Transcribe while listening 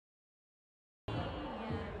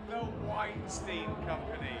Weinstein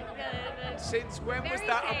Company. The Since when was very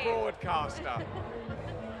that same. a broadcaster?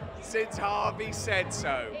 Since Harvey said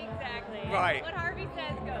so. Exactly. Right. What Harvey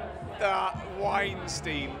says goes. The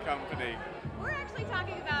Weinstein Company. We're actually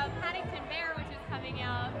talking about Paddington Bear, which is coming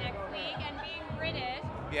out next week, and being British.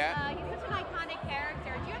 Yeah. He's such an iconic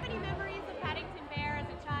character. Do you have any memories of Paddington Bear as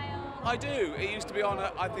a child? I do. It used to be on,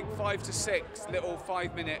 I think, 5 to 6 little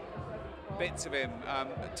 5-minute bits of him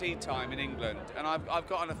at tea time in England, and I've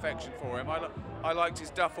got an affection for him. I liked his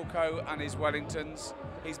duffel coat and his Wellingtons.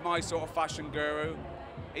 He's my sort of fashion guru.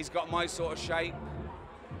 He's got my sort of shape.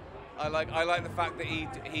 I like the fact that he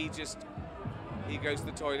goes to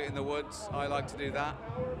the toilet in the woods. I like to do that.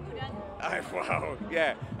 Who doesn't? Well,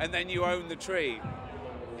 yeah. And then you own the tree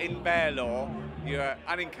in bear law,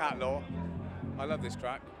 and in cat law. I love this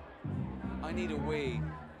track. I need a wee.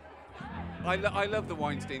 I love the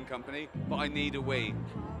Weinstein Company, but I need a wee.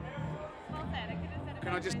 Well said. I could have said it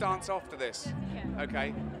Can I just better. dance off to this? Yes, you can.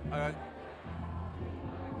 Okay.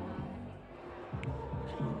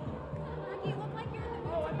 You look like you're in the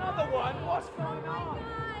Oh, another one. What's going Oh my on?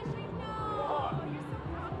 gosh, I know. What?